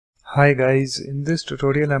Hi guys, in this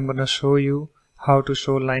tutorial I'm gonna show you how to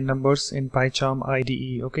show line numbers in PyCharm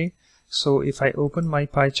IDE. Okay, so if I open my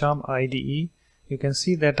PyCharm IDE, you can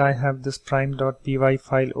see that I have this prime.py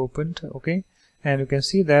file opened. Okay, and you can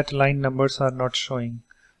see that line numbers are not showing.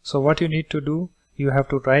 So what you need to do, you have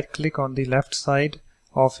to right click on the left side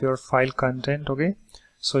of your file content. Okay,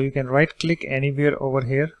 so you can right click anywhere over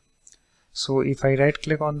here. So if I right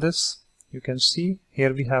click on this, you can see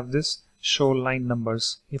here we have this show line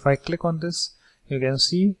numbers. If I click on this, you can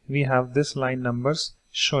see we have this line numbers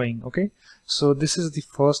showing. Okay, so this is the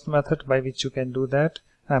first method by which you can do that.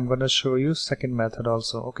 I'm gonna show you second method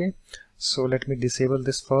also. Okay, so let me disable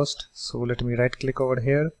this first. So let me right click over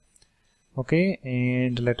here. Okay,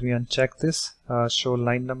 and let me uncheck this show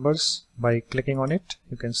line numbers by clicking on it.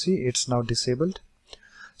 You can see it's now disabled.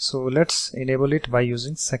 So let's enable it by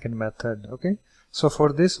using second method. Okay, so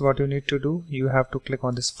for this what you need to do, you have to click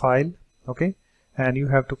on this file. Okay, and you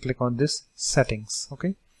have to click on this settings.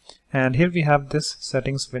 Okay, and here we have this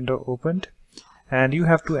settings window opened, and you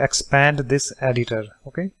have to expand this editor.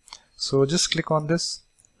 Okay, so just click on this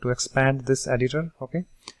to expand this editor. Okay,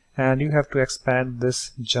 and you have to expand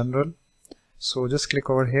this general. So just click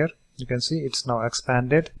over here. You can see it's now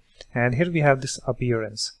expanded, and here we have this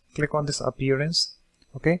appearance. Click on this appearance.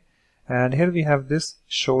 Okay, and here we have this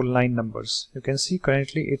show line numbers. You can see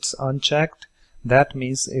currently it's unchecked. That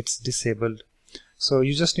means it's disabled. So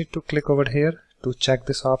you just need to click over here to check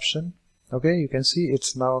this option. Okay, you can see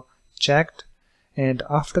it's now checked, and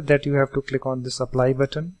after that you have to click on this apply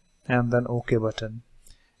button and then OK button,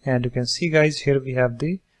 and you can see guys, here we have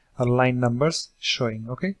the line numbers showing.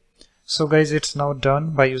 Okay, so guys, it's now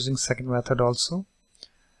done by using second method also.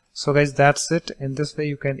 So guys, that's it. In this way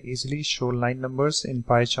you can easily show line numbers in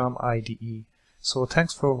PyCharm IDE. So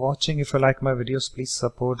thanks for watching. If you like my videos, please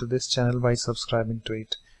support this channel by subscribing to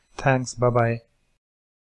it. Thanks. Bye bye.